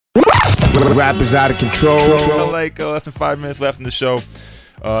Rap is out of control. Like less than 5 minutes left in the show.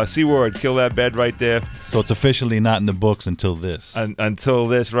 C-word, kill that bed right there. So it's officially not in the books until this. Until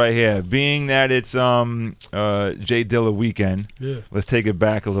this right here. Being that it's Jay Dilla weekend, let's take it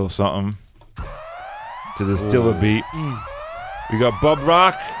back a little something to this Dilla beat. We got Bub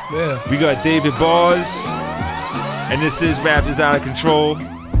Rock. We got David Bars. And this is Rap is Out of Control.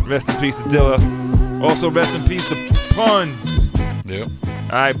 Rest in peace to Dilla. Also rest in peace to Pun. Yep.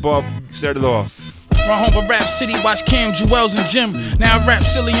 Alright, Bob, set it off. Run home from Rap City, watch Cam, Jewels, and Jim. Now I rap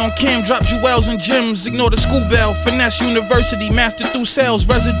silly on Cam, drop Jewels and Jims. Ignore the school bell, finesse university, master through sales.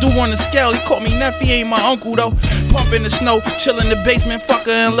 Residue on the scale, he called me nephew, ain't my uncle though. Pump in the snow, chill in the basement, fuck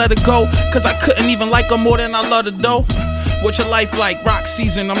her and let her go. Cause I couldn't even like her more than I love her though. What's your life like? Rock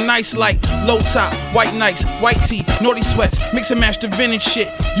season, I'm nice like low top, white Nikes, white tee, naughty sweats, mix and match the vintage shit.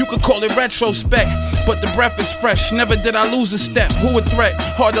 You could call it retrospect, but the breath is fresh. Never did I lose a step. Who a threat?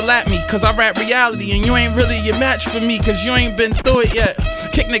 Hard to lap me, cause I rap reality, and you ain't really your match for me, cause you ain't been through it yet.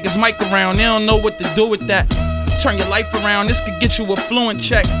 Kick niggas mic around, they don't know what to do with that. Turn your life around, this could get you a fluent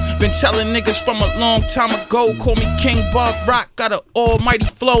check. Been telling niggas from a long time ago, call me King Bob Rock, got an almighty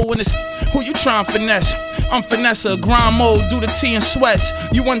flow, and it's who you tryin' finesse? I'm Finessa, grind mode, do the tea and sweats.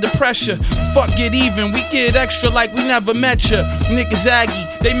 You under pressure, fuck get even, we get extra like we never met ya. Niggas aggy,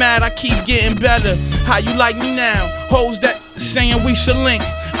 they mad I keep getting better. How you like me now? Hoes that saying we should link.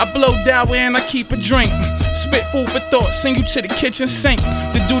 I blow down and I keep a drink. Spit food for thought, send you to the kitchen sink.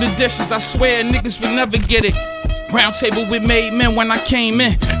 To do the dishes, I swear niggas would never get it. Round table with made men when I came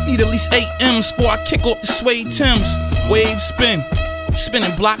in. Need at least 8 M's before I kick off the suede Timbs. Wave spin.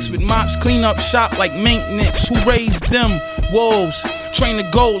 Spinning blocks with mops, clean up shop like maintenance. Who raised them? Wolves. Train to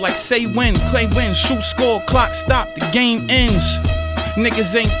go like say when, play win, shoot, score, clock stop, the game ends.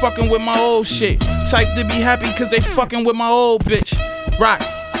 Niggas ain't fucking with my old shit. Type to be happy cause they fucking with my old bitch. Rock.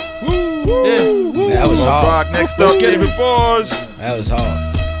 Yeah. That was hard. Rock, next up, David Bars. That was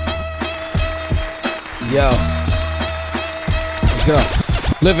hard. Yo. Let's go.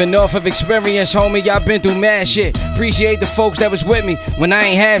 Living off of experience, homie, I've been through mad shit. Appreciate the folks that was with me when I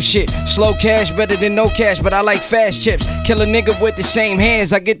ain't have shit. Slow cash better than no cash, but I like fast chips. Kill a nigga with the same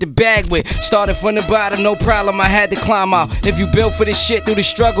hands I get the bag with. Started from the bottom, no problem, I had to climb out. If you built for this shit through the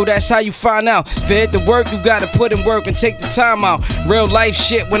struggle, that's how you find out. If it hit the work, you gotta put in work and take the time out. Real life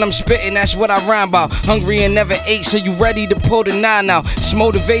shit when I'm spitting, that's what I rhyme about. Hungry and never ate, so you ready to pull the 9 out. It's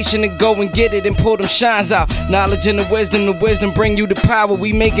motivation to go and get it and pull them shines out. Knowledge and the wisdom bring you the power.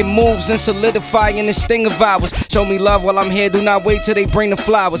 We making moves and solidifying this thing of ours. Show me love while I'm here, do not wait till they bring the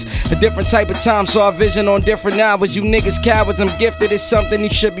flowers. A different type of time, saw a vision on different hours. You niggas cowards, I'm gifted, it's something you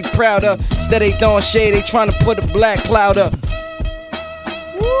should be proud of. Instead they throwing shade, they trying to put a black cloud up.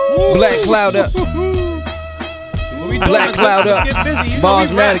 Black cloud up. Black cloud up. Let's get busy. You Bars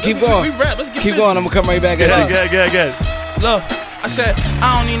know, we matter, rap. keep going. We rap. Let's get Keep busy. going, I'm gonna come right back at you. Good. Look, I said,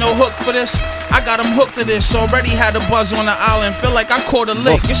 I don't need no hook for this. I got him hooked to this, already had a buzz on the island. Feel like I caught a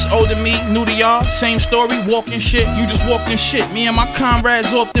lick. It's old to me, new to y'all. Same story, walking shit. You just walking shit. Me and my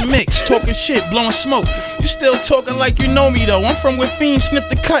comrades off the mix, talking shit, blowing smoke. You still talking like you know me though. I'm from where fiends sniff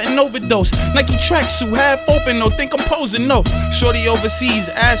the cut and overdose. Nike tracksuit, half open, no, think I'm posing, no. Shorty overseas,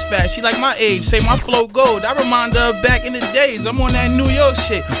 ass fat, she like my age, say my flow gold. I remind her of back in the days, I'm on that New York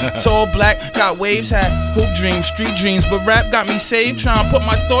shit. Tall black, got waves, had hoop dreams, street dreams, but rap got me saved. Trying to put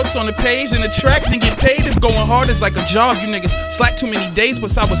my thoughts on the page and the track, then get paid. If going hard is like a job, you niggas slack too many days,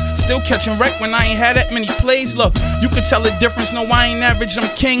 but I was still catching wreck when I ain't had that many plays. Look, you could tell the difference, no I ain't average, I'm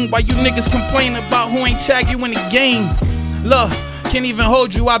king. Why you niggas complain about who ain't tag you in the game? Look, can't even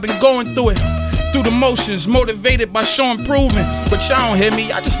hold you, I've been going through it. Through the motions, motivated by showing improvement. But y'all don't hear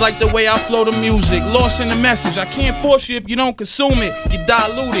me, I just like the way I flow the music. Lost in the message, I can't force you if you don't consume it. You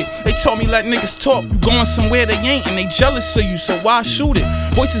dilute it. They told me let niggas talk, you going somewhere they ain't, and they jealous of you, so why shoot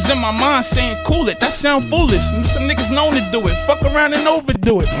it? Voices in my mind saying cool it, that sound foolish. Some niggas known to do it, fuck around and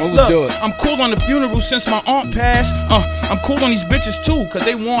overdo it. Look, I'm cool on the funeral since my aunt passed. I'm cool on these bitches too, cause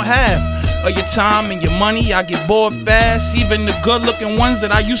they won't have of your time and your money, I get bored fast. Even the good looking ones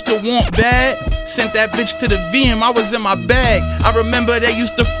that I used to want bad, sent that bitch to the VM, I was in my bag. I remember they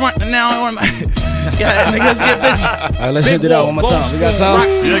used to front and now I'm on my yeah, niggas get busy. Alright, let's hit it out one more time. We got time?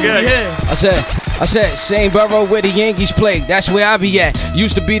 Yeah. I said, same borough where the Yankees play, that's where I be at.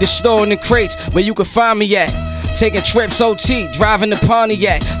 Used to be the store in the crates where you could find me at. Taking trips OT, driving the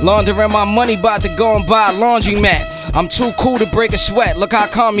Pontiac, laundering my money, about to go and buy a laundromat. I'm too cool to break a sweat, look how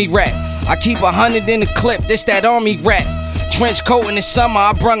calm me rap. I keep 100 in the clip, this that army rap. Trench coat in the summer,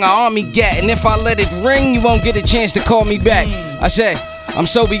 I brung an army gat. And if I let it ring, you won't get a chance to call me back. I said, I'm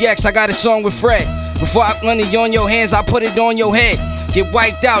Sobi X, I got a song with Fred. Before I money on your hands, I put it on your head. Get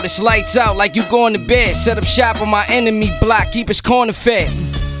wiped out, it's lights out like you going to bed. Set up shop on my enemy block, keep his corner fed.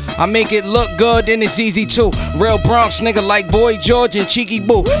 I make it look good, then it's easy too. Real Bronx nigga like Boy George and Cheeky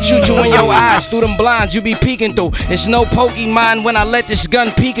Boo. Shoot you in your eyes through them blinds you be peeking through. It's no Pokemon when I let this gun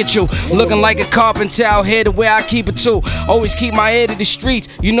Pikachu. Looking like a carpenter out here the way I keep it too. Always keep my ear to the streets,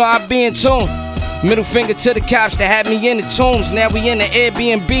 you know I be in tune. Middle finger to the cops that had me in the tombs. Now we in the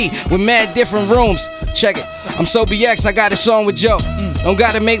Airbnb with mad different rooms. Check it, I'm so BX, I got a song with Joe. Don't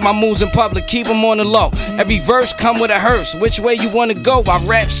gotta make my moves in public, keep them on the low. Every verse come with a hearse, which way you wanna go? I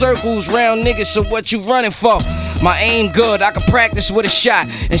rap circles round niggas, so what you running for? My aim good, I can practice with a shot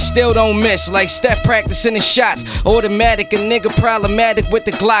and still don't miss, like Steph practicing his shots. Automatic, a nigga problematic with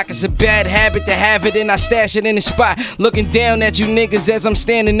the Glock. It's a bad habit to have it and I stash it in the spot. Looking down at you niggas as I'm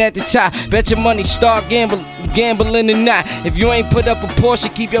standing at the top. Bet your money start gambling or not. If you ain't put up a portion,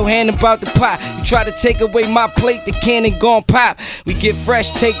 keep your hand about the pot. You try to take away my plate, the cannon gon' pop. We get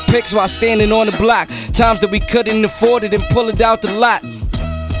fresh, take pics while standing on the block. Times that we couldn't afford it and pull it out the lot.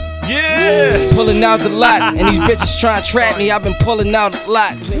 Yeah, pulling out the lot, and these bitches trying to trap me. I've been pulling out a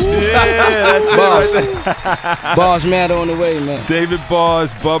lot. Yeah, Bars. Bars matter on the way, man. David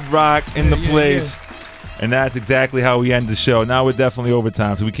Bars, Bub Rock in the place. And that's exactly how we end the show. Now we're definitely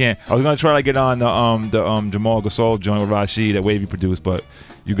overtime, so we can't. I was gonna try to get on the Jamal Gasol joint with Rashid that Wavy produced, but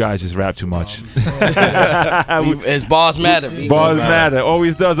you guys just rap too much. It's bars matter. Bars matter.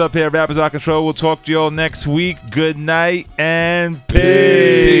 Always does up here. Rappers Out Control. We'll talk to y'all next week. Good night and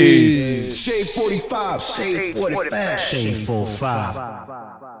peace. Shade 45. Shade 45. Shade 45.